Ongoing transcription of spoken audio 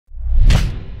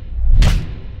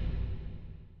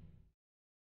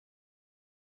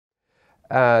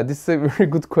This is a very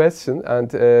good question,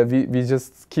 and we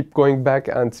just keep going back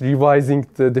and revising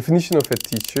the definition of a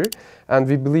teacher. And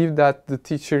we believe that the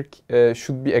teacher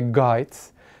should be a guide,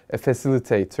 a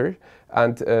facilitator.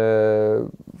 And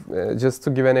just to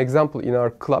give an example, in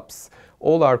our clubs,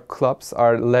 all our clubs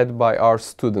are led by our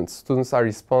students. Students are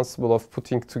responsible of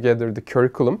putting together the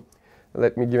curriculum.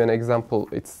 Let me give an example.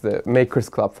 It's the Makers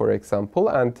Club, for example,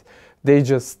 and they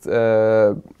just create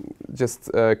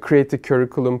the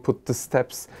curriculum, put the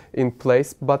steps in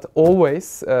place. But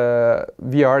always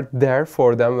we are there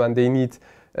for them when they need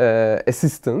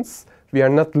assistance. We are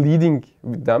not leading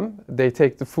with them. They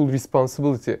take the full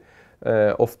responsibility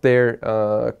of their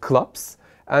clubs.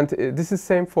 And this is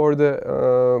same for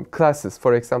the classes.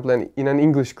 For example, in an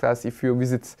English class, if you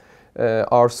visit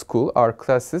our school, our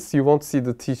classes, you won't see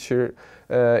the teacher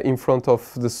in front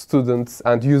of the students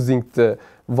and using the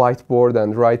whiteboard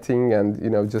and writing and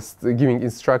just giving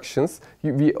instructions.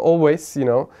 We always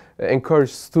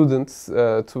encourage students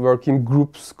to work in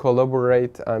groups,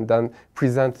 collaborate, and then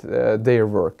present their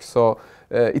work. So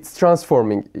it's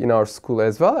transforming in our school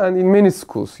as well, and in many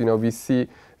schools.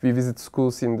 We visit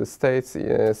schools in the States,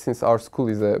 since our school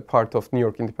is a part of New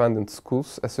York Independent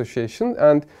Schools Association,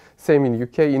 and same in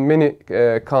UK, in many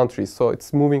countries. So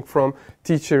it's moving from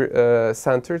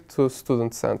teacher-centered to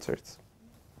student-centered.